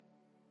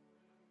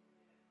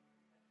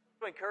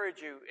To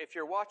encourage you, if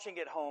you're watching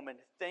at home, and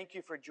thank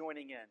you for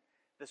joining in.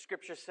 The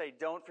scriptures say,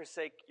 don't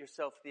forsake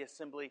yourself the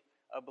assembly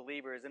of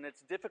believers. And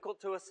it's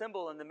difficult to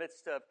assemble in the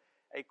midst of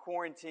a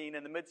quarantine,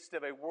 in the midst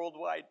of a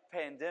worldwide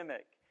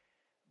pandemic.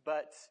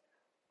 But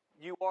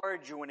you are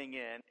joining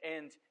in,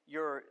 and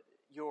you're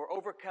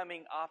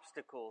overcoming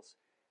obstacles.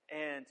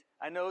 And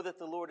I know that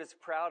the Lord is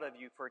proud of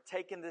you for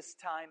taking this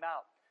time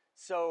out.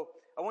 So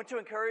I want to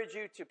encourage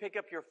you to pick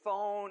up your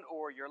phone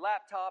or your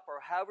laptop or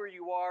however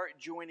you are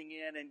joining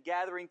in and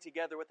gathering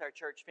together with our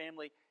church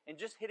family and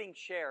just hitting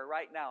share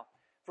right now.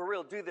 For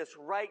real, do this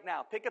right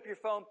now. Pick up your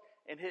phone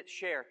and hit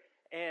share.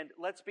 And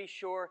let's be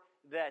sure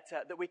that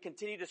we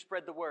continue to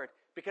spread the word.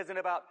 Because in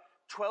about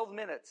 12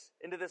 minutes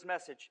into this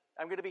message,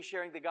 I'm going to be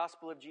sharing the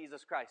gospel of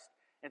Jesus Christ.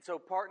 And so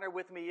partner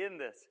with me in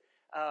this.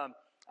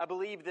 I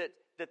believe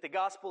that the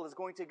gospel is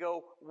going to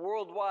go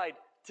worldwide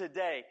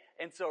today.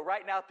 And so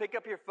right now, pick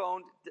up your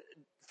phone.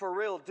 For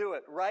real, do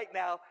it. Right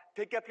now,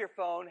 pick up your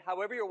phone,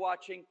 however you're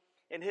watching,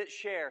 and hit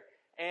share.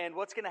 And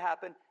what's going to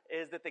happen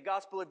is that the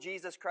gospel of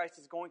Jesus Christ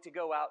is going to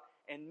go out,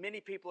 and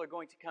many people are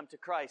going to come to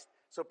Christ.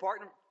 So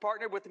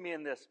partner with me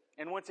in this.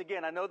 And once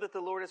again, I know that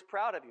the Lord is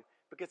proud of you,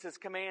 because His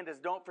command is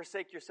don't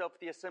forsake yourself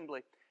the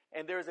assembly.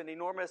 And there's an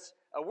enormous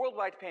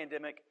worldwide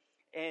pandemic,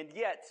 and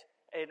yet,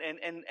 and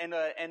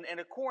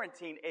a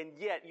quarantine, and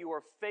yet you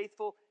are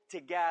faithful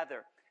to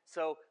gather.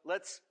 So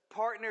let's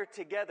partner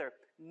together,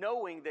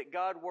 knowing that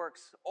God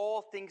works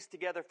all things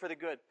together for the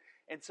good.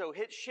 And so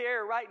hit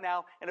share right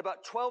now, and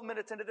about 12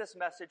 minutes into this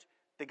message,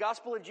 the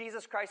gospel of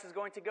Jesus Christ is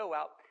going to go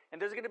out,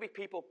 and there's going to be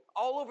people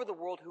all over the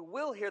world who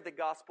will hear the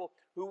gospel,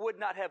 who would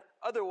not have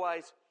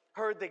otherwise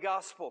heard the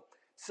gospel.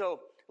 So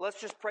let's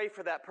just pray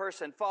for that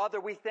person. Father,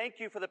 we thank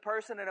you for the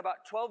person in about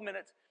 12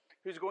 minutes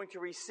who's going to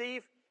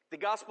receive the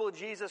gospel of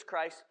Jesus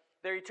Christ.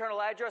 Their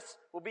eternal address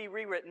will be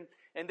rewritten,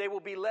 and they will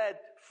be led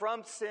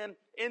from sin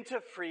into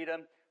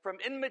freedom, from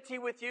enmity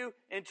with you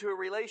into a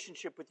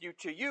relationship with you.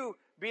 To you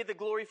be the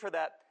glory for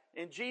that.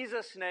 In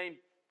Jesus' name,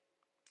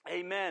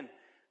 amen.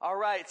 All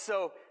right,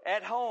 so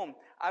at home,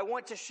 I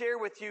want to share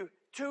with you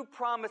two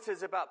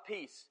promises about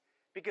peace,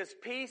 because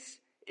peace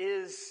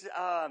is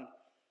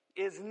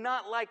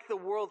not like the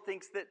world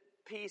thinks that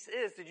peace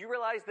is. Did you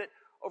realize that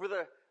over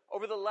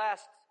the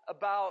last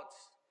about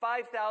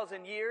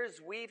 5,000 years,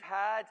 we've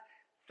had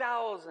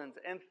thousands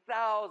and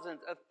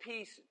thousands of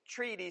peace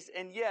treaties,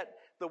 and yet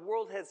the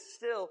world has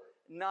still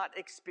not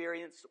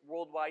experienced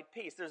worldwide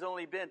peace. There's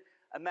only been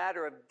a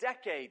matter of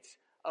decades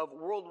of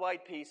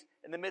worldwide peace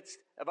in the midst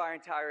of our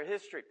entire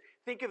history.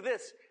 Think of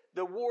this.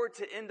 The war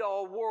to end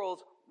all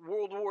worlds,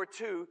 World War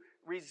II,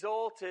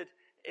 resulted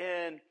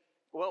in,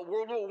 World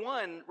War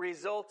I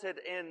resulted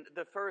in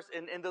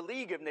in the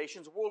League of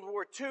Nations. World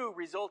War II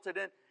resulted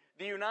in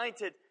the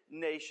United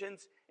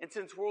Nations. And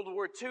since World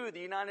War II, the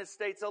United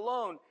States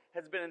alone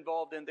has been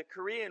involved in the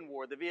Korean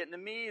War, the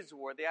Vietnamese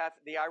War,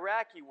 the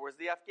Iraqi wars,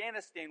 the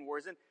Afghanistan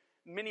wars, and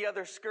many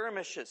other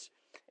skirmishes.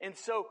 And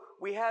so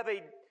we have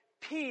a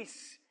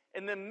peace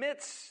in the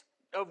midst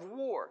of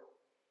war.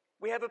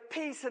 We have a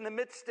peace in the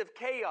midst of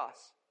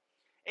chaos.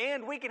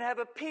 And we can have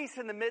a peace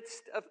in the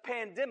midst of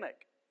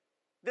pandemic.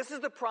 This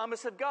is the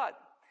promise of God.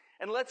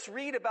 And let's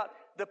read about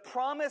the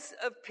promise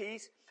of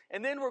peace,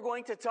 and then we're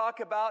going to talk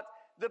about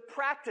the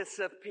practice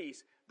of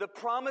peace. The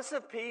promise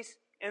of peace,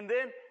 and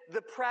then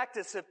the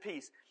practice of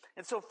peace.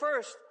 And so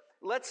first,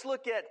 let's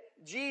look at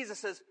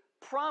Jesus'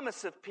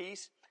 promise of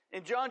peace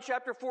in John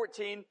chapter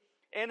 14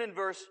 and in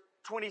verse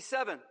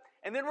 27.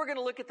 And then we're going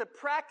to look at the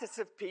practice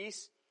of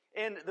peace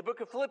in the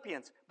book of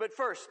Philippians. But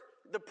first,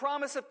 the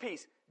promise of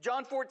peace.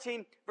 John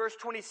 14, verse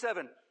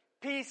 27.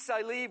 Peace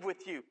I leave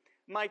with you.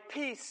 My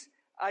peace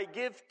I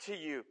give to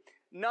you.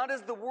 Not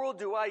as the world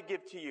do I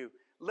give to you.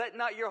 Let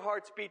not your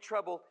hearts be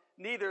troubled,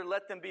 neither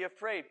let them be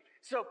afraid.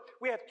 So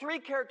we have three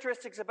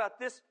characteristics about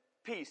this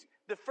peace.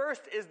 The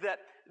first is that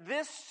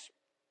this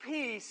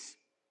peace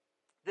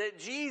that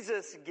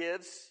Jesus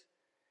gives,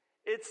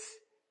 it's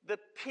the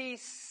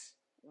peace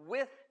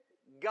with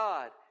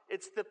God.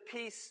 It's the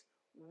peace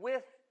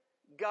with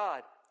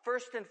God.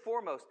 First and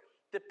foremost,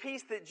 the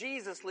peace that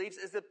Jesus leaves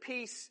is the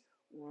peace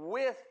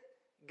with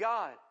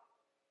God.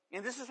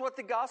 And this is what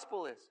the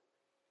gospel is.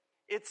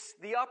 It's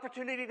the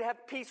opportunity to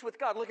have peace with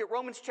God. Look at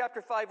Romans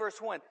chapter 5,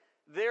 verse 1.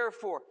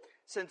 Therefore,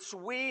 since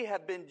we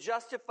have been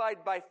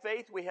justified by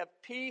faith, we have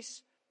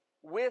peace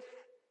with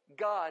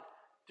God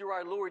through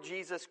our Lord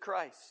Jesus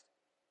Christ.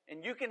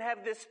 And you can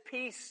have this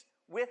peace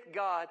with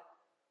God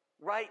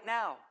right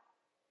now.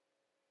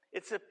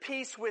 It's a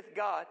peace with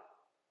God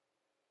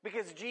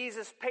because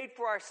Jesus paid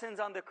for our sins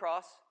on the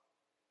cross.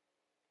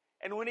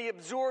 And when He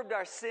absorbed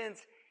our sins,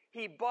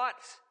 He bought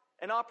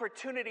an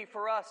opportunity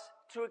for us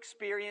to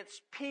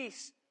experience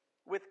peace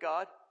with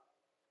God.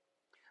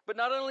 But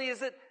not only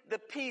is it the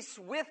peace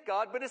with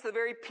God, but it's the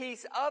very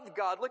peace of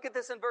God. Look at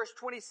this in verse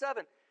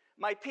 27.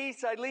 My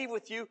peace I leave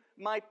with you.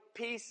 My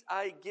peace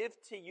I give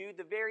to you.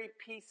 The very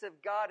peace of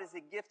God is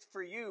a gift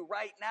for you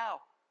right now.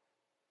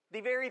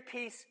 The very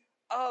peace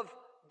of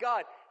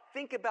God.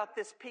 Think about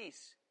this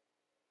peace.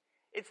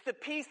 It's the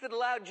peace that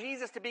allowed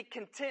Jesus to be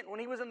content when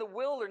He was in the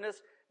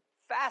wilderness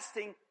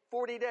fasting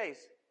 40 days.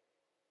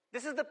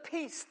 This is the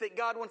peace that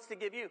God wants to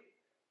give you.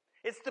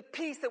 It's the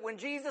peace that when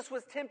Jesus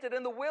was tempted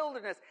in the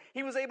wilderness,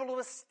 he was able to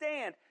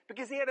withstand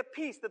because he had a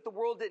peace that the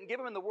world didn't give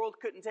him and the world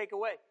couldn't take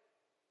away.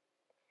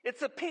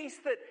 It's a peace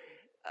that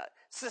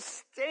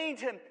sustained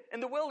him in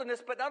the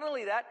wilderness, but not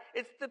only that,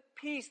 it's the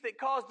peace that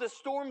caused the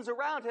storms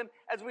around him,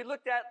 as we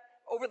looked at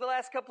over the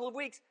last couple of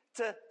weeks,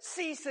 to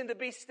cease and to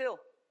be still.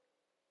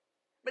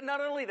 But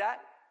not only that,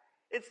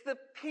 it's the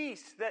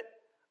peace that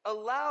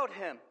allowed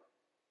him,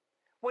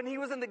 when he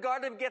was in the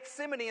Garden of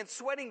Gethsemane and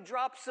sweating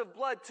drops of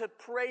blood, to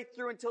pray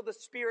through until the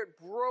Spirit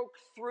broke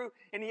through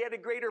and he had a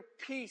greater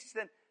peace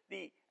than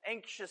the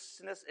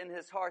anxiousness in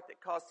his heart that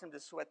caused him to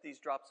sweat these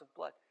drops of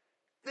blood.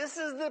 This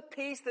is the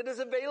peace that is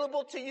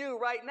available to you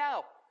right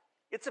now.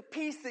 It's a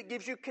peace that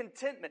gives you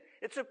contentment.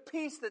 It's a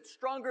peace that's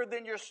stronger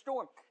than your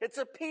storm. It's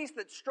a peace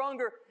that's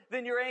stronger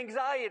than your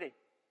anxiety.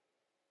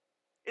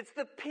 It's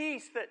the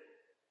peace that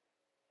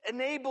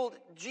enabled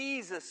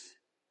Jesus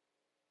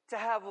to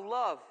have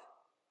love.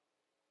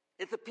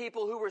 It's the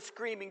people who were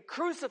screaming,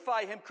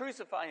 "Crucify him,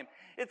 crucify him."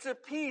 It's a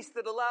peace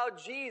that allowed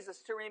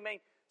Jesus to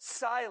remain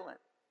silent,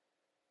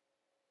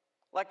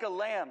 like a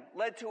lamb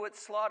led to its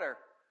slaughter,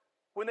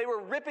 when they were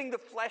ripping the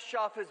flesh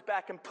off his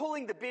back and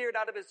pulling the beard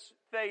out of his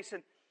face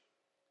and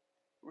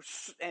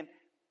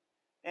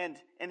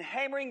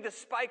hammering the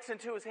spikes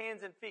into his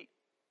hands and feet.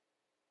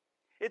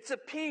 It's a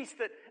peace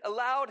that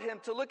allowed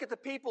him to look at the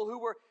people who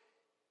were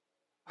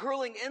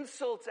hurling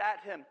insults at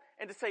him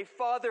and to say,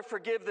 "Father,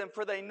 forgive them,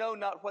 for they know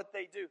not what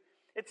they do."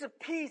 It's a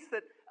peace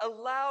that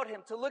allowed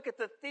him to look at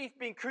the thief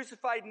being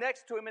crucified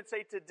next to him and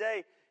say,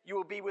 "Today you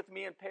will be with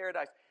me in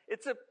paradise."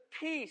 It's a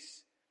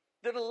peace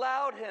that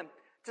allowed him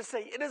to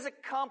say, "It is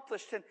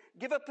accomplished," and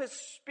give up his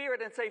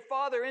spirit and say,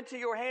 "Father, into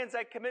your hands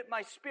I commit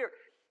my spirit."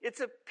 It's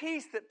a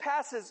peace that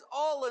passes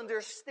all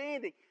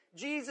understanding.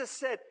 Jesus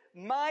said,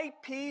 "My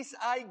peace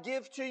I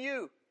give to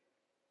you."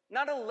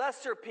 Not a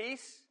lesser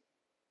peace,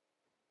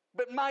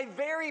 but my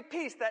very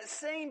peace, that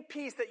same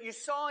peace that you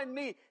saw in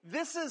me.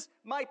 This is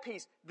my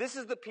peace. This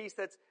is the peace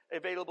that's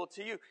available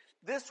to you.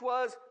 This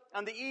was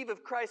on the eve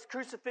of Christ's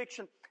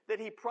crucifixion that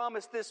he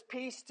promised this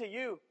peace to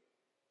you.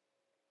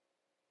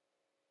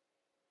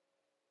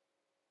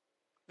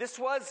 This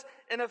was,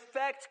 in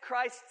effect,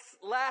 Christ's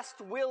last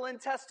will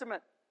and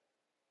testament.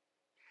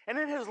 And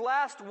in his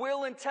last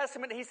will and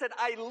testament, he said,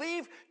 "I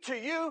leave to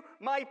you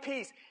my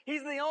peace."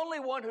 He's the only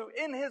one who,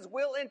 in his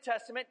will and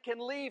testament, can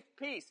leave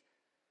peace.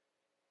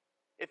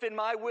 If in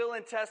my will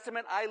and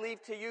testament I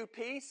leave to you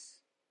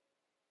peace,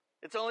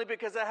 it's only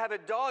because I have a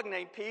dog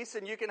named Peace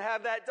and you can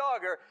have that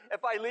dog. Or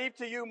if I leave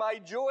to you my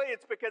joy,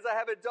 it's because I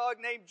have a dog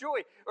named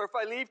Joy. Or if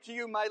I leave to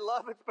you my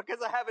love, it's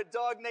because I have a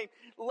dog named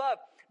Love.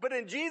 But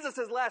in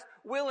Jesus' last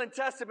will and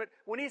testament,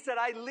 when he said,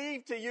 "I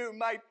leave to you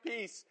my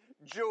peace,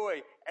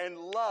 joy, and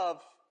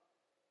love,"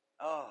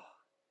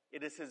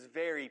 it is his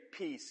very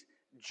peace,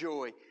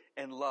 joy,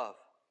 and love.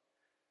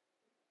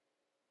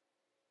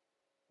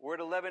 We're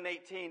at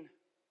 11:18.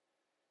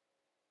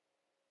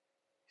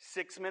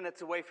 6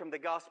 minutes away from the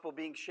gospel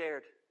being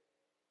shared.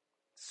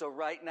 So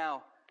right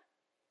now,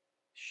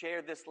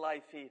 share this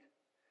live feed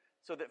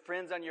so that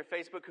friends on your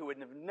Facebook who would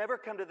have never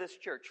come to this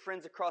church,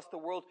 friends across the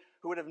world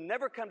who would have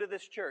never come to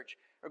this church,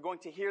 are going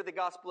to hear the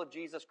gospel of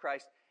Jesus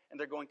Christ and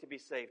they're going to be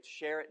saved.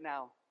 Share it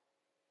now,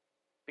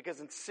 because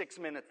in 6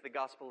 minutes the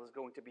gospel is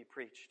going to be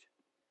preached.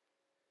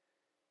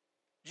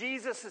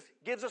 Jesus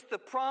gives us the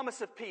promise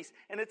of peace,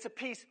 and it's a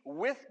peace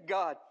with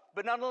God.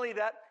 But not only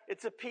that,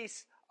 it's a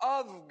peace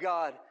of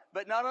God.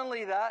 But not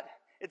only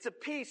that, it's a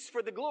peace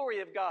for the glory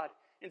of God.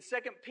 In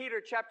 2 Peter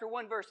chapter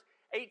 1, verse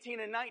 18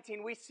 and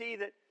 19, we see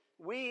that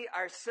we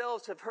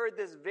ourselves have heard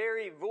this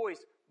very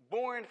voice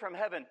born from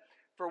heaven.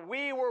 For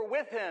we were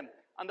with him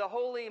on the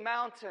holy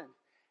mountain,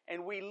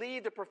 and we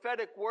lead the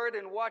prophetic word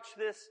and watch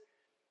this,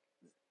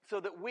 so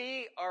that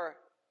we are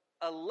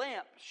a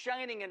lamp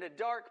shining in a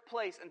dark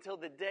place until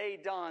the day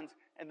dawns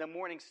and the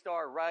morning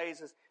star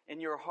rises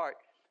in your heart.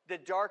 The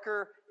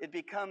darker it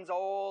becomes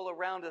all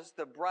around us,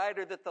 the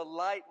brighter that the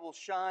light will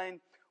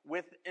shine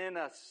within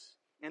us.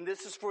 And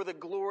this is for the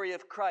glory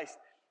of Christ.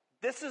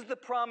 This is the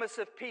promise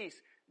of peace.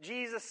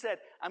 Jesus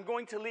said, "I'm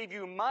going to leave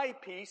you my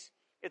peace."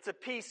 It's a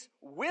peace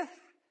with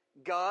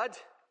God.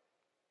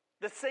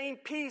 The same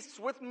peace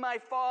with my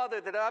Father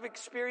that I've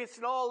experienced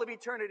in all of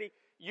eternity,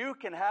 you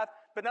can have.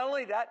 But not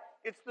only that,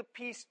 it's the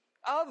peace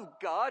of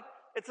God.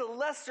 It's a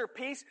lesser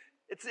peace.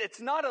 It's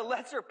not a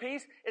lesser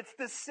peace. It's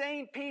the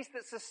same peace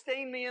that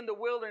sustained me in the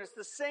wilderness.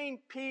 The same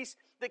peace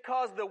that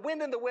caused the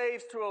wind and the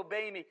waves to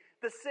obey me.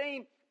 The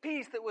same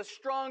peace that was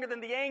stronger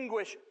than the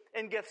anguish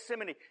in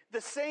Gethsemane.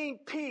 The same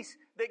peace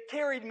that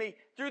carried me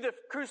through the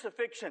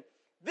crucifixion.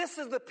 This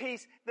is the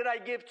peace that I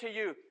give to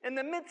you. In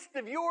the midst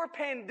of your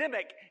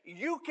pandemic,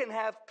 you can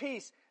have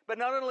peace. But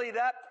not only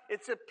that,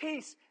 it's a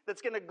peace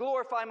that's going to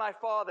glorify my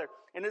Father.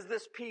 And as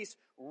this peace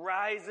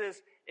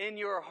rises in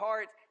your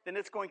heart, then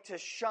it's going to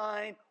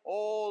shine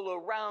all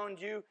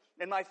around you,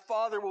 and my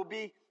Father will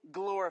be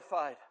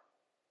glorified.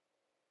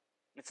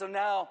 And so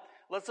now,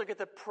 let's look at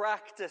the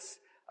practice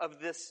of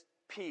this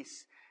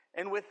peace.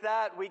 And with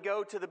that, we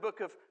go to the book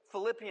of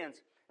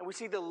Philippians, and we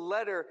see the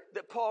letter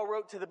that Paul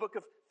wrote to the book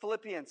of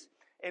Philippians.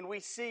 And we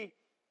see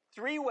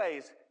 3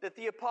 ways that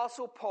the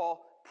Apostle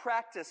Paul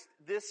practiced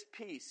this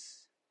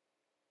peace.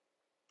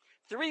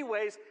 3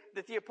 ways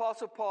that the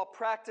Apostle Paul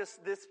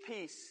practiced this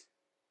peace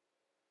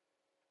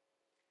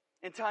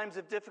in times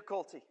of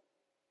difficulty.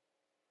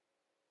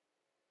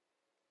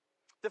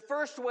 The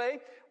first way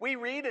we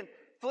read in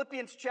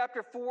Philippians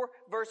chapter 4,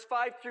 verse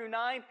 5 through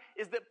 9,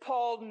 is that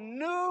Paul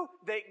knew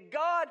that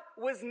God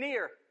was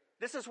near.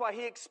 This is why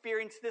he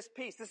experienced this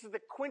peace. This is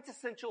the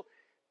quintessential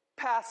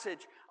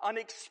passage on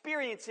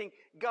experiencing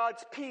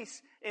God's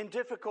peace in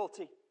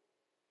difficulty.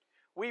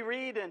 We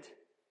read in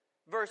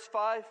verse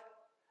 5,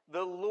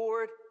 the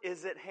Lord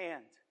is at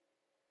hand.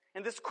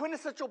 In this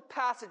quintessential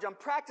passage on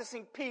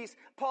practicing peace,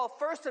 Paul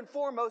first and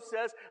foremost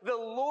says, the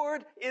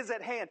Lord is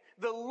at hand.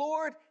 The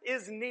Lord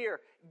is near.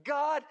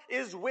 God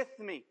is with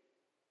me.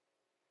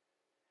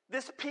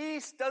 This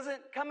peace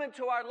doesn't come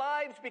into our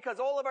lives because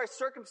all of our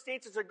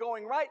circumstances are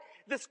going right.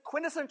 This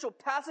quintessential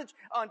passage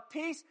on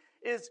peace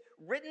is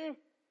written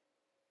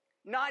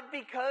not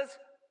because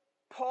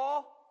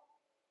Paul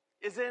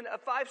is in a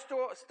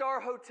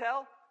 5-star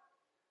hotel.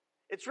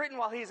 It's written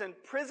while he's in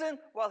prison,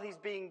 while he's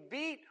being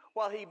beat,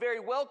 while he very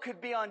well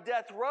could be on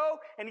death row.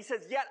 And he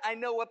says, yet I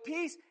know a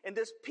peace. And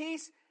this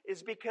peace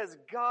is because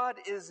God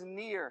is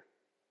near.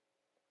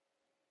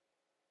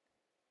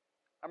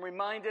 I'm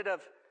reminded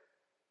of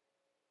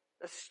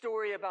a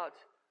story about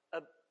a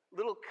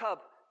little cub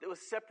that was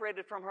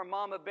separated from her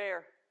mama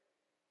bear.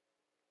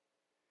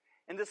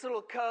 And this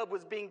little cub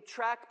was being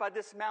tracked by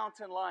this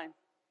mountain lion.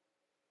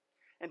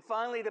 And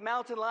finally, the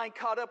mountain lion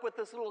caught up with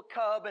this little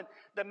cub, and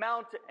the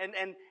mountain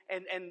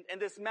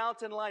and this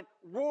mountain lion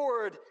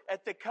roared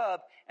at the cub.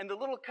 And the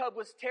little cub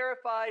was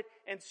terrified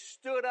and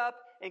stood up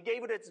and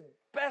gave it its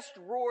best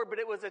roar, but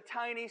it was a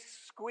tiny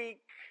squeak.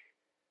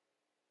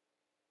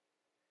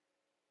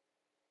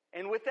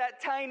 And with that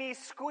tiny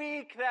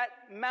squeak, that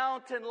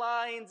mountain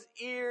lion's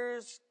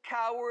ears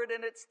cowered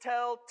and its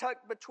tail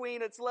tucked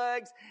between its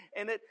legs,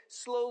 and it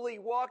slowly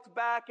walked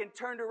back and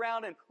turned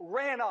around and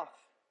ran off.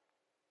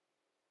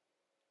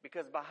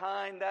 Because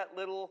behind that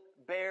little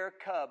bear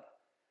cub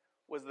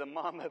was the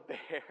mama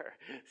bear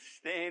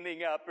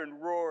standing up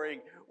and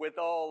roaring with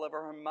all of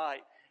her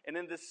might. And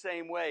in the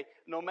same way,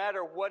 no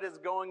matter what is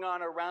going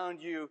on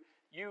around you,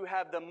 you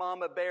have the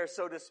mama bear,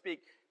 so to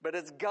speak. But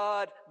it's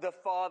God the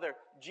Father,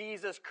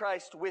 Jesus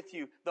Christ with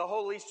you, the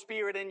Holy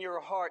Spirit in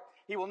your heart.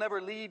 He will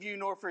never leave you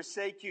nor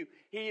forsake you.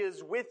 He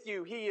is with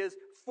you. He is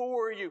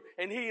for you.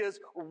 And He is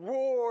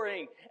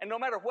roaring. And no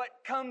matter what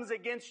comes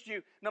against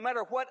you, no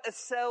matter what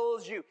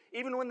assails you,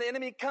 even when the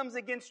enemy comes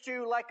against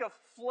you like a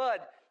flood,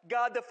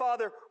 God the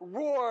Father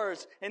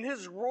roars. And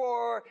His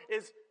roar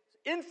is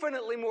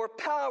infinitely more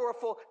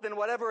powerful than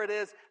whatever it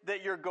is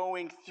that you're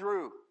going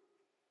through.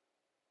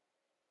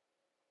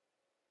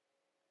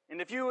 And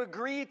if you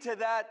agree to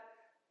that,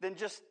 then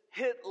just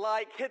hit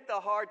like, hit the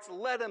hearts,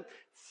 let them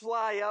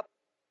fly up,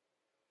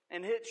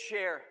 and hit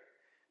share.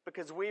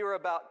 Because we are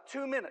about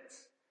 2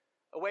 minutes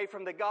away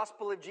from the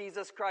gospel of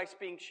Jesus Christ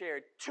being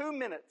shared. 2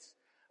 minutes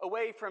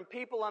away from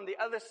people on the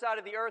other side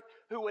of the earth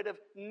who would have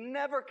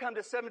never come to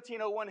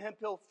 1701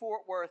 Hemphill,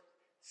 Fort Worth,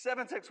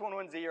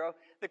 76110,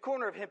 the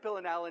corner of Hemphill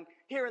and Allen,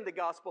 hearing the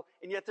gospel,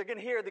 and yet they're going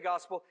to hear the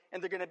gospel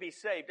and they're going to be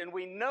saved. And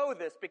we know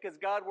this because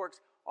God works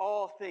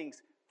all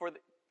things for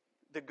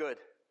the good.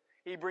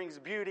 He brings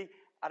beauty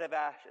out of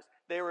ashes.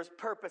 There is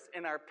purpose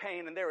in our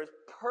pain, and there is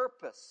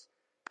purpose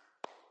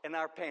in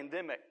our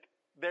pandemic.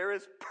 There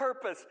is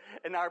purpose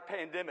in our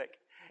pandemic,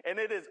 and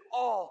it is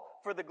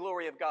all for the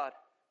glory of God.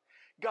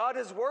 God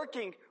is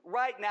working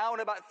right now in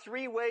about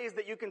 3 ways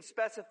that you can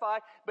specify,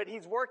 but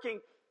He's working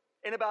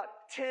in about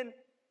 10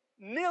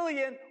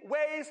 million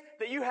ways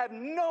that you have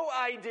no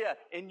idea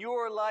in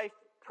your life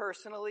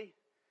personally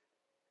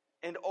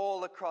and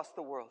all across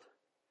the world.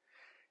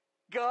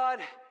 God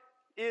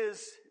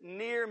is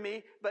near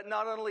me, but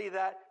not only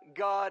that,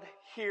 God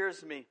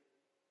hears me.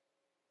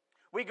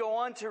 We go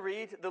on to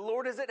read, the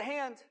Lord is at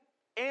hand.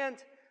 And,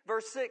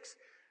 verse 6,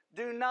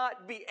 do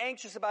not be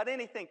anxious about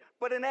anything,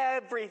 but in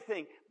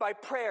everything, by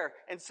prayer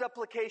and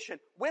supplication,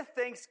 with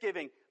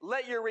thanksgiving,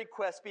 let your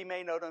requests be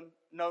made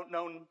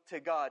known to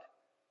God.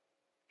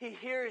 He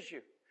hears you,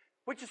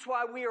 which is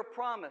why we are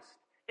promised,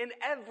 in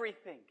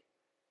everything,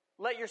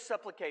 let your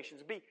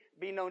supplications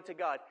be known to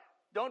God.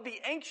 Don't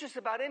be anxious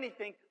about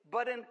anything,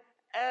 but in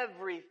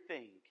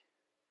everything,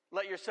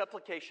 let your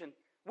supplication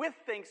with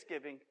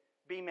thanksgiving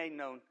be made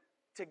known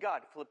to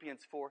God.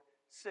 Philippians 4:6.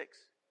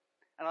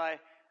 And I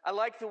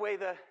like the way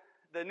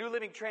the New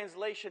Living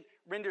Translation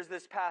renders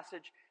this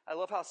passage. I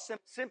love how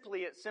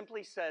simply it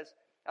says,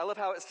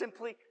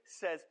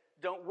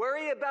 don't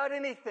worry about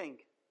anything,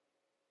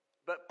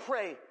 but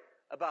pray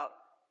about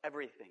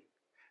everything.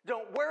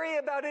 Don't worry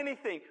about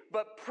anything,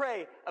 but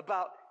pray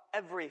about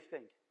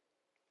everything.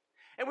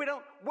 And we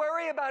don't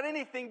worry about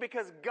anything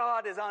because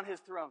God is on His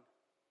throne.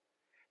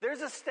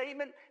 There's a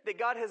statement that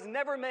God has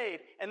never made,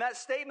 and that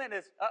statement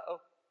is,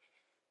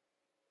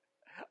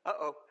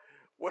 uh-oh,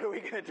 what are we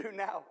going to do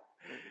now?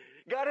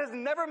 God has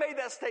never made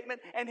that statement,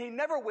 and he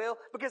never will,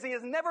 because he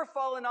has never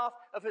fallen off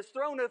of his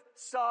throne of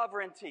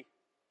sovereignty.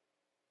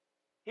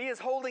 He is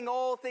holding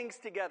all things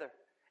together,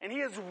 and he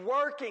is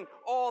working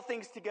all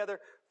things together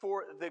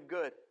for the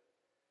good.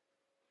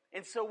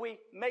 And so we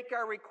make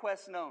our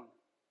requests known,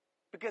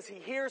 because he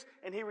hears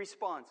and he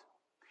responds.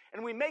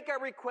 And we make our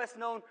requests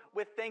known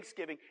with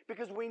thanksgiving,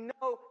 because we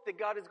know that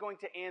God is going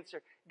to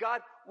answer.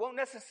 God won't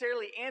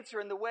necessarily answer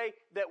in the way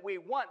that we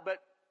want, but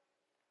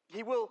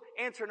he will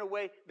answer in a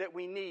way that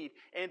we need.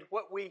 And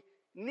what we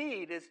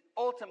need is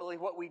ultimately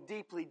what we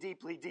deeply,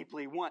 deeply,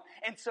 deeply want.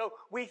 And so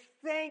we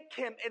thank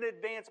him in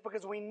advance,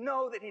 because we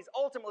know that he's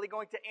ultimately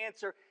going to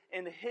answer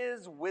in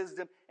his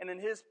wisdom and in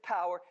his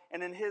power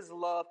and in his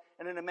love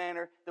and in a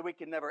manner that we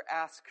can never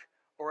ask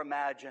or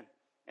imagine.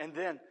 And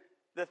then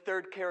the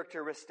third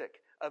characteristic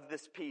of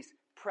this peace,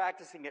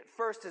 practicing it.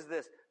 First is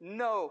this: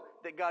 know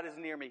that God is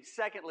near me.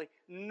 Secondly,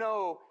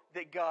 know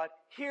that God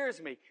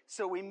hears me.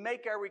 So we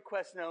make our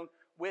requests known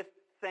with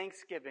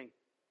thanksgiving.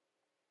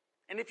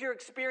 And if you're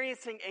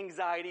experiencing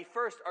anxiety,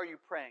 first, are you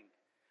praying?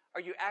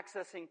 Are you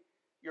accessing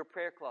your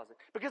prayer closet?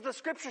 Because the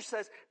scripture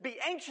says, be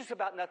anxious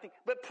about nothing,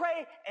 but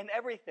pray in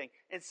everything.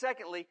 And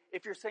secondly,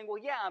 if you're saying,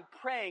 well, yeah, I'm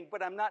praying,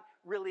 but I'm not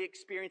really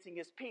experiencing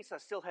his peace, I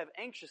still have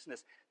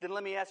anxiousness, then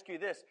let me ask you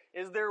this: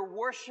 is there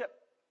worship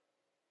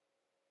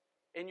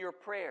in your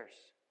prayers?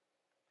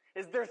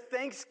 Is there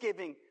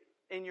thanksgiving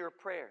in your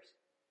prayers?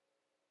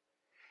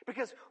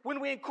 Because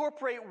when we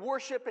incorporate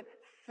worship and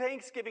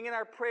thanksgiving in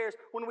our prayers,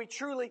 when we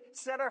truly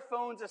set our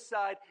phones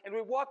aside and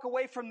we walk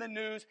away from the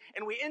news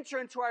and we enter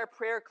into our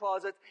prayer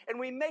closets and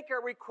we make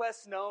our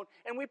requests known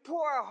and we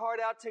pour our heart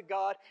out to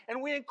God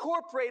and we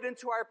incorporate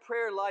into our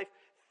prayer life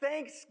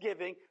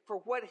thanksgiving for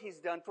what he's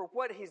done, for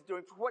what he's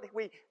doing, for what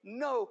we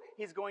know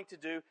he's going to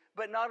do.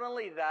 But not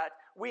only that,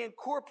 we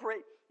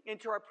incorporate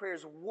into our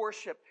prayers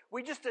worship.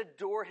 We just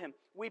adore him.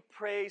 We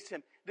praise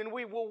him. Then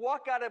we will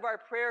walk out of our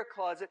prayer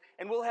closet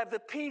and we'll have the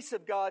peace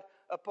of God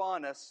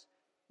upon us,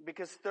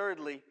 because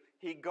thirdly,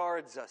 he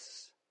guards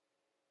us.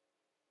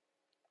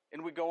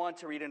 And we go on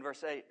to read in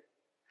verse 8.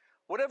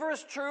 Whatever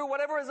is true,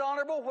 whatever is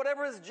honorable,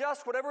 whatever is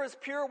just, whatever is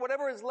pure,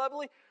 whatever is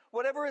lovely,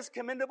 whatever is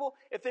commendable,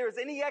 if there is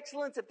any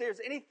excellence, if there's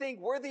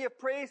anything worthy of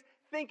praise,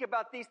 think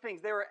about these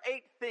things. There are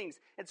 8 things.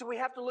 And so we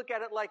have to look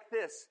at it like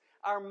this.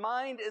 Our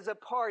mind is a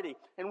party,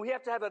 and we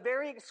have to have a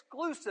very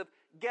exclusive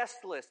guest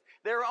list.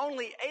 There are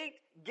only 8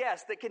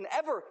 guests that can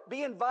ever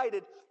be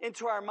invited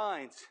into our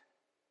minds.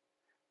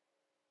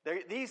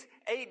 These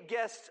 8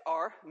 guests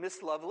are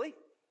Miss Lovely,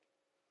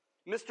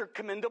 Mr.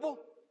 Commendable.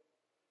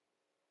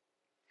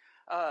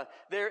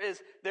 There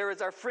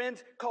is our friend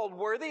called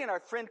Worthy and our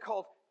friend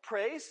called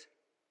Praise,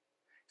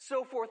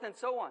 so forth and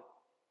so on.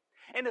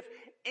 And if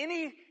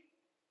any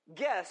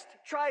guest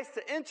tries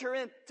to enter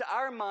into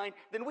our mind,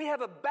 then we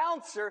have a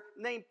bouncer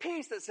named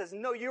Peace that says,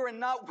 no, you are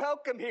not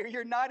welcome here.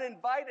 You're not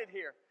invited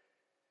here.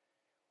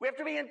 We have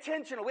to be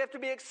intentional. We have to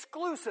be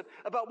exclusive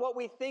about what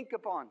we think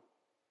upon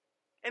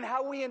and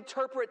how we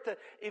interpret the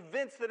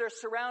events that are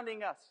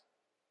surrounding us.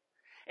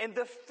 And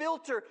the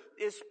filter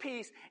is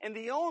peace. And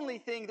the only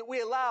thing that we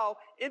allow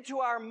into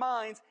our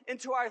minds,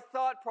 into our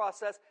thought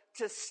process,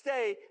 to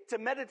stay, to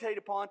meditate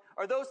upon,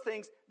 are those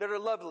things that are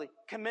lovely,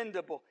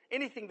 commendable,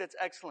 anything that's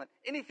excellent,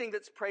 anything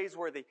that's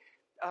praiseworthy,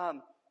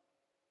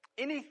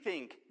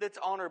 anything that's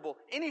honorable,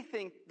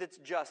 anything that's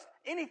just,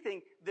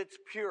 anything that's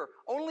pure.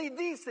 Only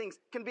these things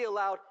can be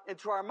allowed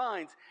into our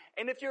minds.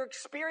 And if you're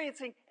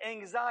experiencing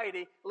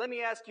anxiety, let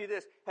me ask you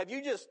this: have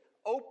you just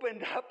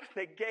opened up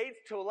the gates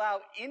to allow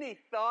any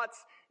thoughts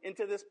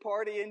into this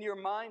party in your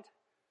mind?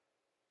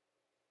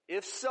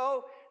 If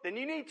so, then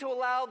you need to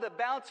allow the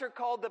bouncer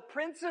called the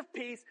Prince of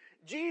Peace,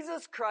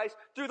 Jesus Christ,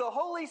 through the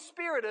Holy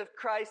Spirit of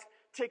Christ,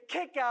 to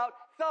kick out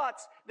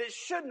thoughts that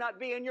should not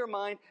be in your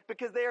mind,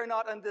 because they are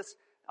not on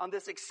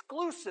this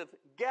exclusive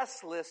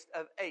guest list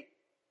of 8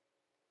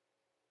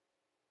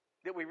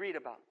 that we read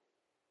about.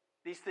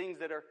 These things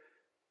that are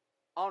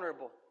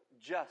honorable,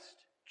 just,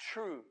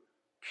 true,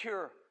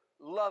 pure,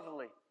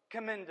 lovely,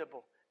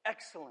 commendable,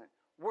 excellent,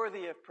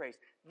 worthy of praise.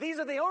 These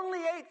are the only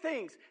 8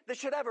 things that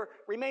should ever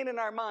remain in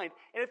our mind.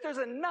 And if there's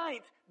a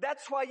 9th,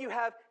 that's why you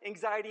have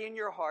anxiety in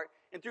your heart.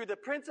 And through the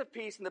Prince of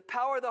Peace and the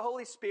power of the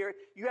Holy Spirit,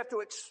 you have to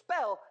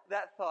expel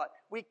that thought.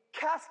 We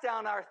cast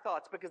down our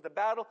thoughts, because the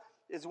battle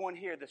is won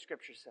here, the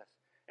scripture says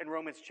in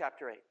Romans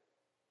chapter 8.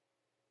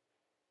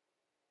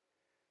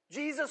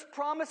 Jesus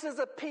promises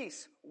a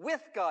peace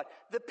with God,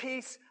 the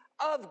peace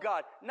of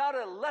God. Not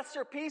a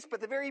lesser peace,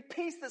 but the very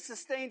peace that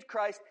sustained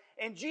Christ.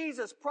 And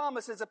Jesus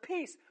promises a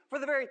peace for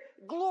the very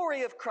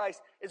glory of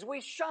Christ as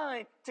we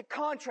shine to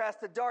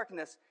contrast the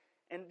darkness.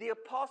 And the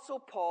Apostle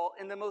Paul,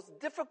 in the most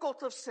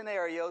difficult of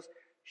scenarios,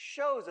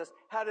 shows us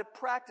how to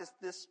practice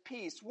this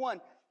peace. 1,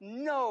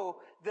 know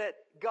that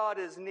God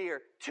is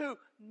near. 2,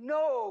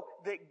 know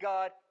that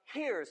God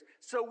hears.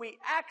 So we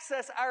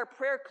access our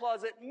prayer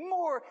closet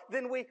more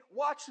than we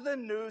watch the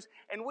news,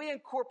 and we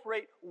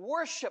incorporate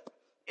worship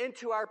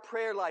into our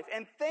prayer life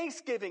and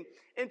thanksgiving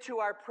into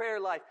our prayer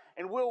life.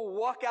 And we'll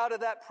walk out of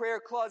that prayer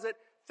closet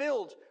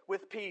filled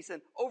with peace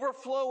and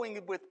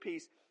overflowing with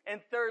peace.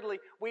 And thirdly,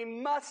 we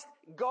must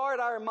guard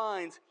our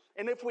minds.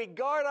 And if we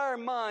guard our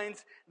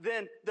minds,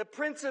 then the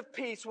Prince of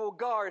Peace will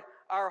guard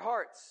our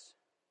hearts.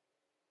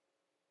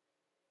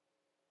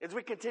 As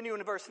we continue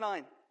in verse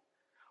 9,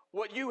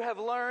 what you have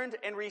learned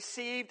and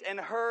received and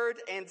heard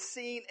and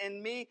seen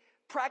in me,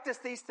 practice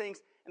these things,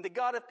 and the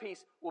God of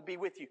peace will be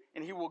with you,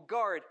 and he will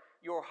guard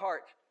your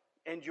heart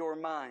and your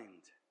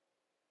mind.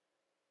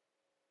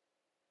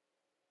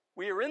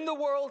 We are in the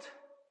world,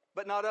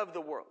 but not of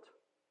the world.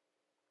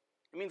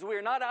 It means we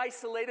are not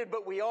isolated,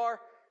 but we are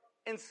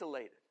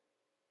insulated.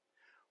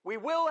 We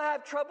will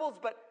have troubles,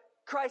 but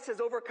Christ has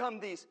overcome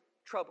these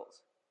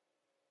troubles.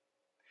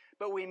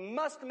 But we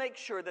must make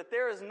sure that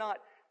there is not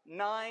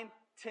 9,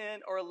 10,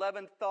 or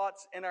 11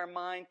 thoughts in our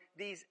mind,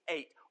 these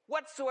 8.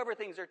 Whatsoever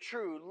things are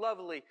true,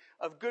 lovely,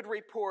 of good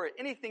report,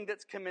 anything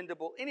that's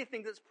commendable,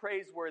 anything that's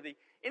praiseworthy,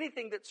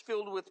 anything that's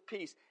filled with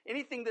peace,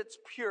 anything that's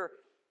pure,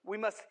 we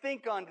must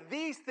think on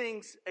these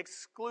things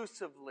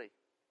exclusively.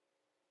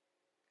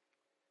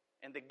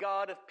 And the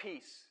God of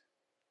peace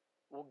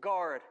will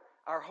guard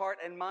our heart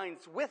and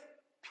minds with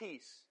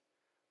peace,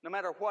 no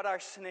matter what our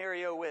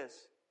scenario is.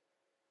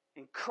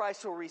 And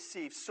Christ will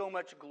receive so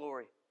much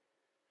glory.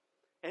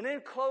 And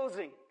in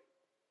closing,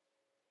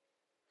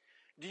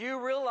 do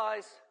you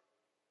realize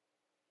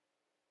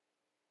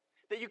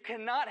that you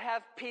cannot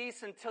have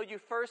peace until you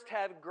first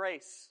have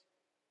grace?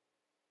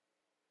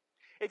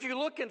 If you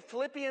look in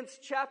Philippians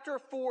chapter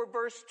 4,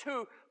 verse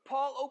 2,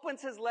 Paul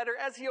opens his letter,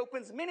 as he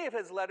opens many of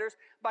his letters,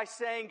 by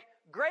saying,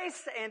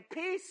 grace and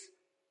peace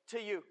to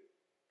you.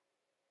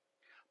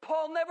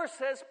 Paul never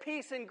says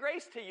peace and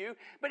grace to you,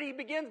 but he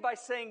begins by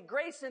saying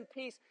grace and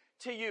peace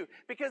to you.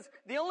 Because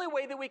the only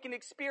way that we can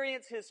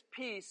experience his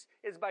peace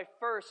is by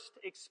first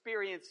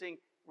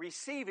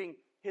receiving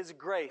his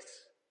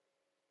grace.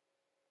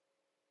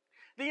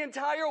 The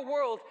entire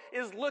world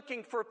is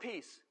looking for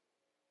peace.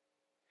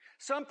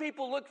 Some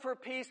people look for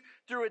peace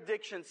through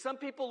addiction. Some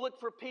people look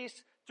for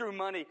peace through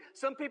money.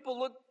 Some people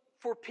look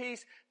for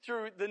peace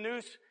through the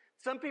news.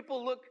 Some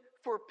people look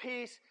for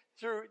peace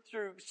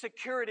through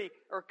security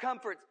or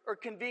comforts or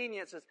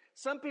conveniences.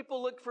 Some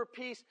people look for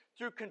peace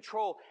through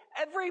control.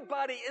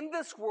 Everybody in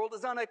this world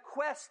is on a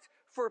quest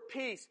for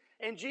peace.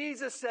 And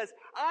Jesus says,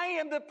 I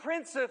am the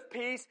Prince of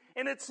Peace,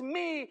 and it's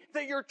me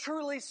that you're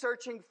truly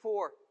searching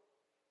for.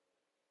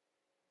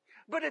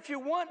 But if you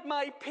want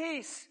my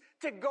peace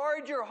to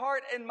guard your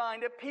heart and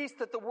mind, a peace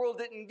that the world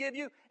didn't give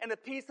you and a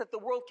peace that the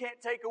world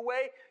can't take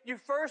away, you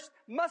first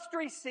must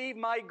receive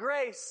my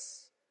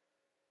grace.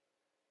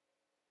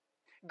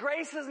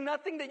 Grace is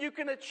nothing that you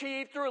can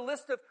achieve through a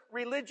list of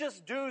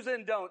religious do's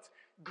and don'ts.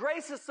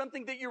 Grace is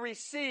something that you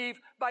receive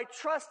by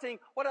trusting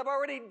what I've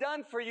already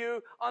done for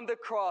you on the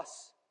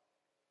cross.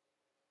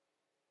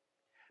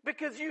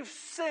 Because you've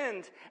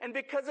sinned, and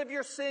because of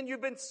your sin,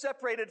 you've been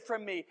separated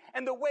from me.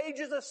 And the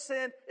wages of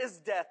sin is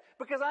death.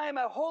 Because I am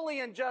a holy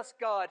and just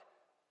God.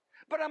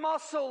 But I'm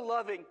also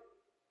loving,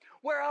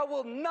 where I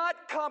will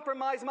not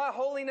compromise my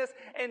holiness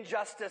and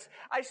justice.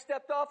 I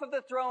stepped off of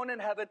the throne in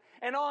heaven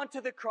and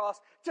onto the cross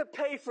to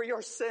pay for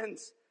your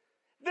sins.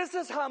 This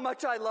is how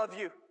much I love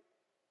you.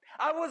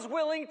 I was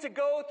willing to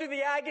go through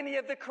the agony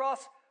of the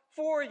cross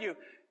for you,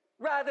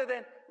 rather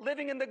than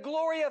living in the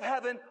glory of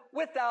heaven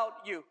without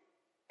you.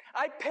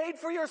 I paid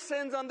for your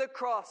sins on the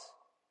cross.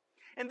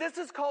 And this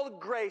is called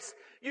grace.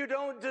 You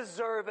don't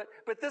deserve it,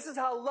 but this is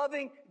how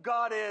loving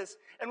God is.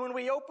 And when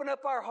we open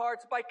up our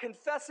hearts by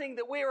confessing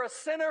that we are a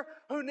sinner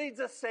who needs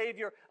a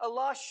Savior, a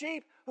lost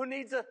sheep who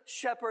needs a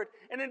shepherd,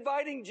 and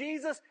inviting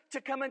Jesus to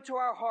come into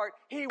our heart,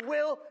 He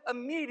will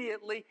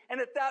immediately,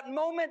 and at that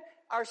moment,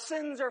 our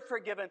sins are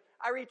forgiven.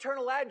 Our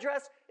eternal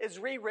address is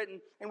rewritten,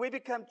 and we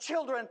become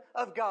children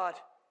of God.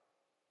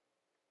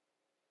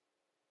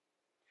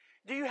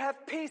 Do you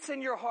have peace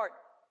in your heart?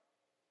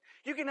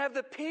 You can have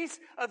the peace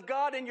of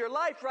God in your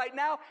life right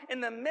now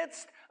in the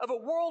midst of a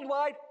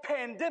worldwide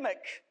pandemic.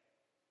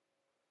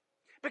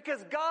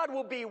 Because God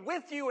will be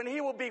with you and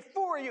He will be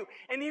for you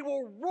and He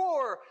will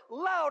roar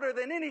louder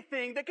than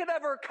anything that could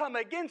ever come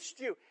against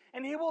you.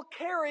 And He will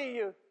carry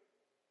you.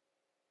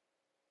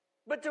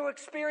 But to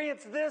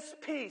experience this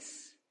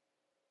peace,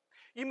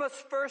 you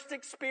must first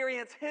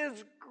experience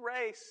His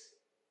grace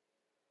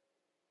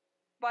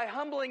by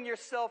humbling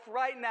yourself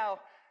right now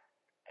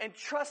and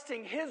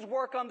trusting His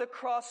work on the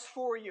cross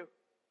for you.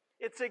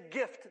 It's a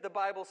gift, the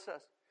Bible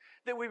says,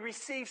 that we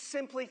receive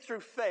simply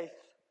through faith.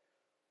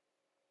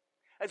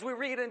 As we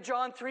read in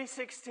John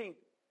 3:16,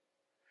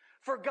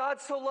 for God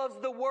so loves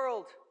the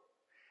world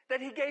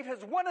that He gave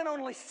His one and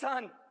only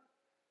Son,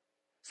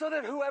 so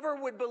that whoever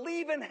would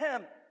believe in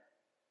Him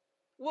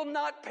will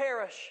not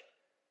perish,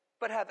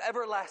 but have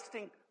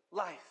everlasting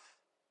life.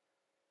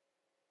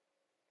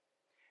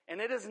 And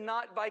it is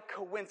not by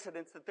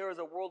coincidence that there is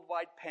a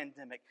worldwide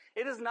pandemic.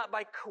 It is not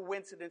by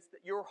coincidence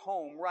that you're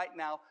home right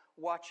now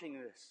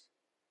watching this.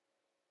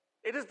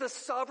 It is the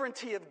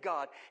sovereignty of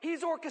God.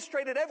 He's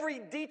orchestrated every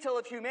detail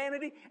of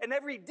humanity and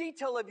every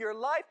detail of your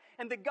life,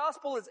 and the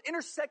gospel is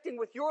intersecting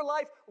with your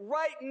life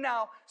right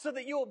now so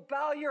that you will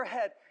bow your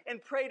head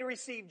and pray to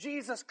receive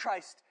Jesus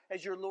Christ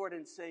as your Lord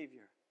and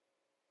Savior.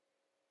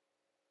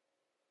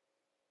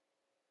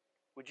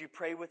 Would you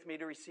pray with me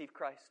to receive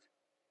Christ?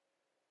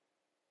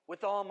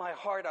 With all my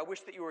heart, I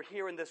wish that you were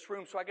here in this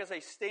room. So I guess I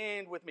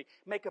stand with me,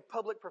 make a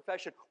public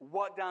profession,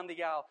 walk down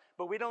the aisle.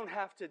 But we don't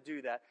have to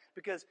do that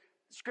because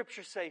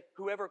Scriptures say,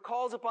 whoever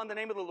calls upon the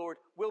name of the Lord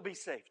will be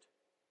saved.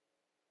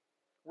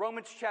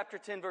 Romans chapter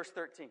 10, verse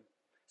 13.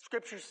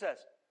 Scripture says,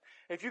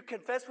 if you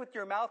confess with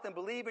your mouth and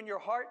believe in your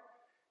heart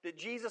that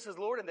Jesus is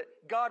Lord and that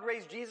God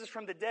raised Jesus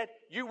from the dead,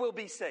 you will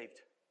be saved.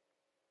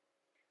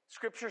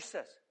 Scripture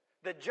says,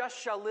 the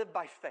just shall live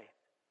by faith.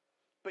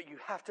 But you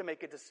have to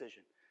make a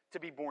decision to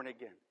be born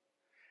again.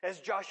 As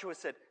Joshua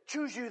said,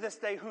 choose you this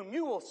day whom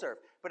you will serve.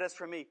 But as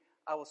for me,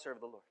 I will serve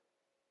the Lord.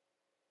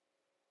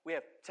 We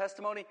have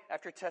testimony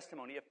after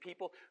testimony of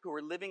people who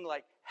are living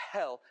like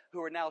hell,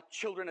 who are now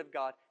children of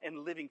God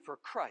and living for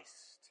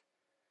Christ.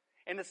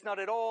 And it's not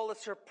at all a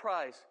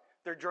surprise.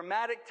 They're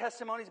dramatic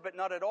testimonies, but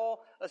not at all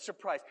a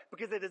surprise.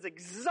 Because it is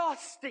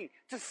exhausting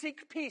to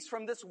seek peace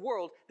from this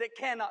world that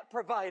cannot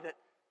provide it.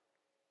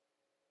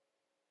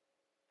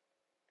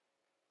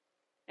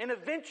 And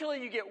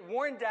eventually you get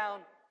worn down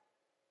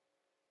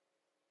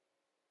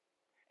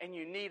and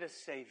you need a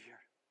Savior.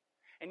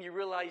 And you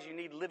realize you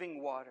need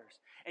living waters.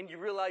 And you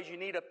realize you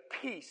need a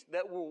peace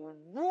that will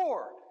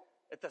roar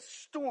at the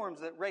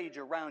storms that rage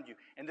around you.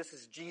 And this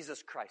is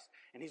Jesus Christ.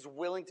 And He's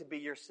willing to be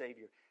your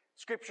Savior.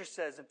 Scripture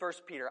says in 1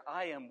 Peter,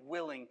 I am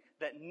willing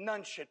that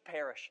none should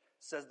perish,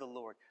 says the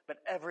Lord, but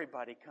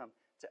everybody come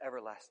to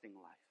everlasting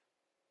life.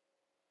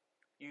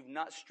 You've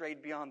not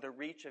strayed beyond the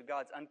reach of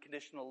God's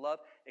unconditional love,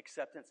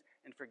 acceptance,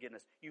 and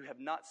forgiveness. You have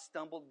not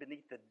stumbled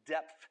beneath the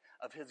depth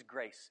of His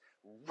grace.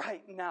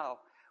 Right now,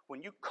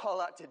 when you call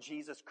out to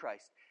Jesus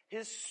Christ,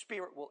 His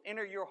Spirit will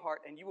enter your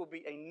heart and you will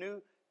be a new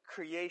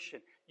creation.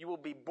 You will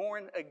be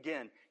born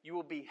again. You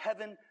will be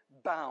heaven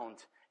bound.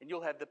 And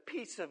you'll have the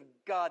peace of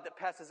God that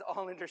passes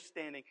all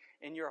understanding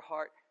in your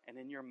heart and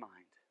in your mind.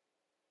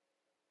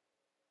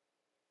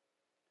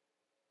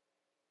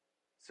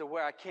 So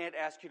where I can't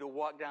ask you to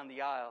walk down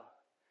the aisle,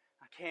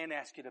 I can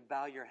ask you to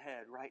bow your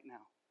head right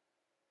now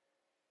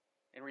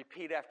and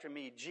repeat after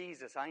me,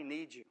 Jesus, I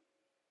need you.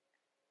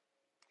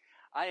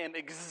 I am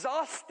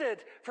exhausted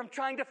from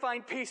trying to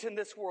find peace in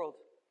this world.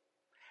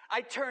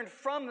 I turn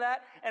from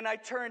that and I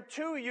turn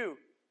to you.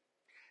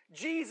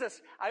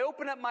 Jesus, I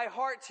open up my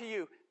heart to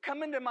you.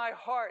 Come into my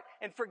heart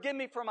and forgive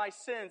me for my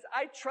sins.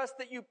 I trust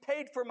that you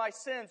paid for my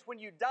sins when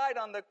you died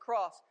on the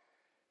cross.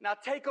 Now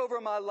take over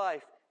my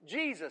life.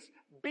 Jesus,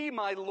 be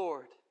my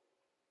Lord.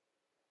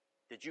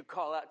 Did you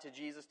call out to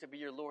Jesus to be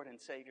your Lord and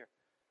Savior?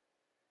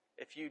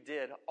 If you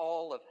did,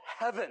 all of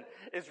heaven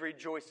is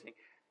rejoicing.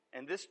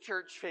 And this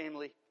church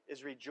family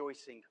is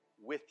rejoicing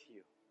with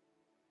you.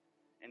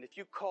 And if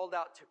you called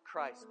out to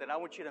Christ, then I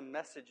want you to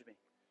message me.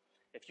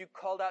 If you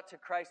called out to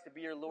Christ to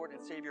be your Lord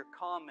and Savior,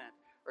 comment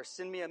or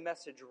send me a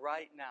message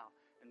right now.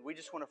 And we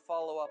just want to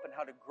follow up on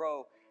how to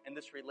grow in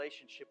this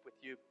relationship with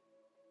you.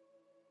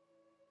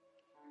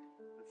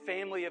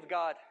 Family of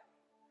God,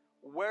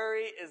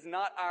 worry is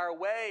not our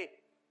way.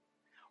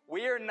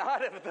 We are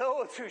not of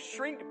those who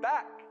shrink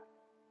back.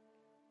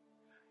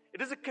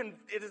 It is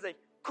a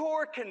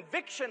core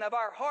conviction of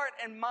our heart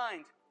and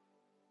mind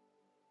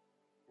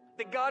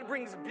that God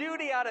brings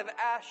beauty out of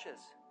ashes.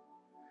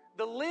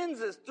 The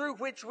lenses through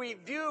which we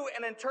view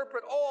and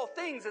interpret all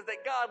things is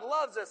that God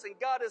loves us and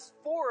God is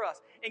for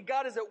us and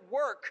God is at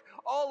work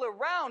all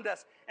around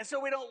us. And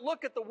so we don't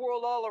look at the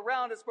world all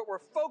around us, but we're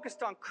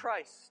focused on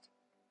Christ,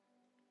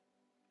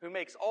 who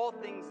makes all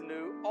things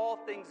new, all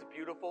things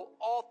beautiful,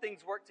 all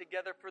things work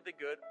together for the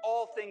good,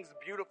 all things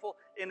beautiful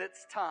in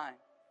its time.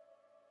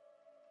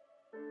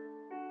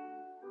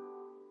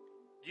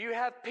 Do you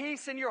have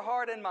peace in your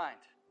heart and mind?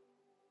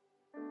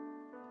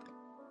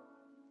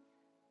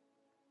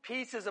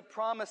 Peace is a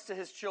promise to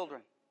His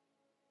children.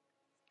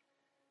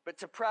 But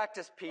to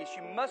practice peace,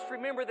 you must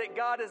remember that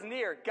God is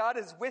near. God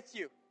is with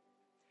you.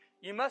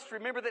 You must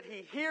remember that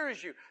He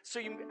hears you. So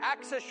you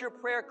access your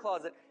prayer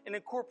closet and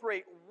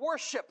incorporate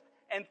worship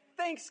and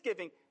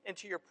thanksgiving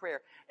into your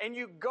prayer. And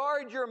you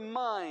guard your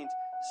mind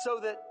so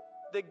that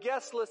the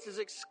guest list is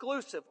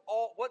exclusive.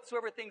 All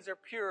whatsoever things are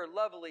pure,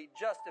 lovely,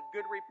 just, of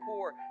good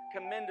rapport,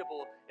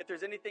 commendable. If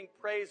there's anything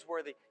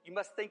praiseworthy, you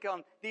must think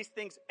on these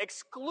things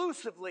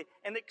exclusively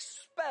and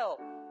expel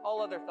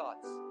all other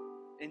thoughts.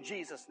 In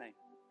Jesus' name.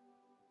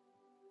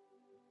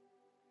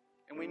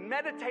 And we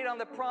meditate on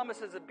the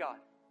promises of God.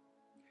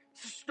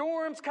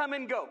 Storms come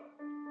and go.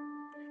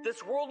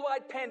 This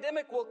worldwide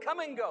pandemic will come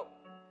and go.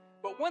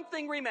 But one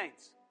thing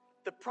remains,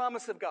 the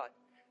promise of God.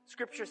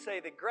 Scriptures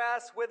say the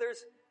grass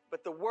withers,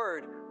 but the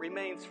word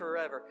remains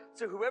forever.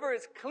 So whoever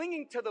is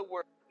clinging to the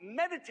word,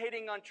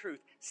 meditating on truth,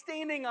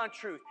 standing on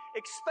truth,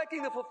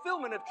 expecting the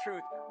fulfillment of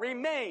truth,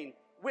 remain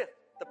with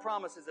the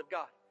promises of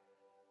God.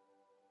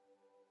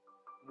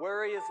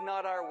 Worry is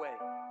not our way.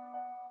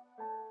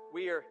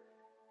 We are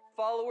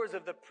followers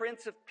of the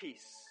Prince of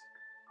Peace.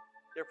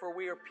 Therefore,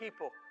 we are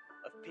people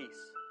of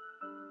peace.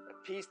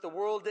 A peace the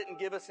world didn't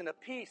give us, and a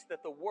peace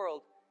that the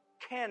world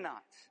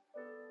cannot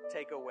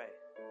take away.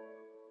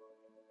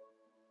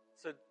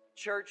 So,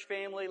 church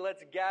family,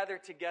 let's gather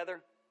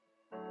together.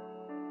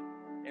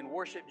 and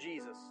worship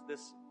Jesus,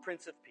 this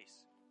Prince of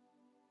Peace.